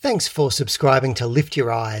Thanks for subscribing to Lift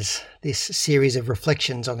Your Eyes, this series of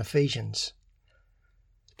reflections on Ephesians.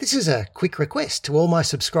 This is a quick request to all my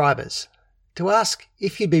subscribers to ask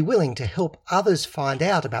if you'd be willing to help others find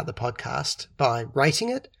out about the podcast by rating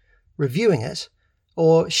it, reviewing it,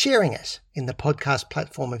 or sharing it in the podcast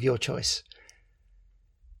platform of your choice.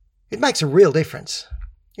 It makes a real difference.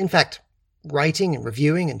 In fact, rating and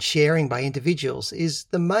reviewing and sharing by individuals is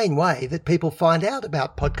the main way that people find out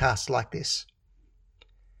about podcasts like this.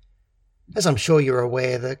 As I'm sure you're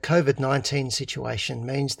aware, the COVID-19 situation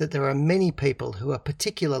means that there are many people who are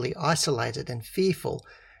particularly isolated and fearful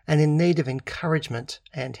and in need of encouragement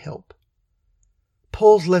and help.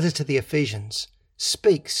 Paul's letter to the Ephesians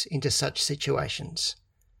speaks into such situations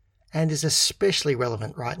and is especially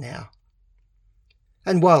relevant right now.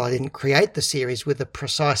 And while I didn't create the series with the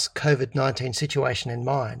precise COVID-19 situation in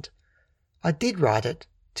mind, I did write it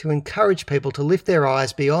to encourage people to lift their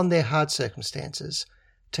eyes beyond their hard circumstances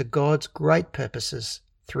to God's great purposes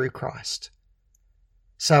through Christ.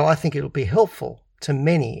 So I think it'll be helpful to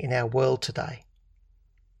many in our world today.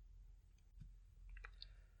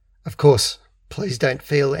 Of course, please don't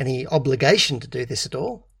feel any obligation to do this at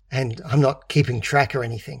all, and I'm not keeping track or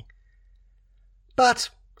anything. But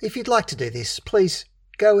if you'd like to do this, please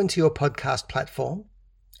go into your podcast platform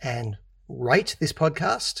and rate this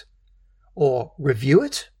podcast, or review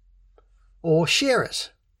it, or share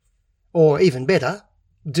it, or even better,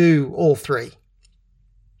 do all three.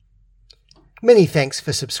 Many thanks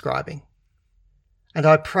for subscribing, and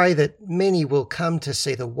I pray that many will come to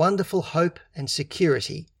see the wonderful hope and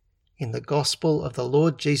security in the gospel of the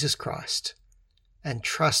Lord Jesus Christ and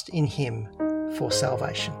trust in Him for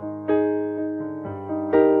salvation.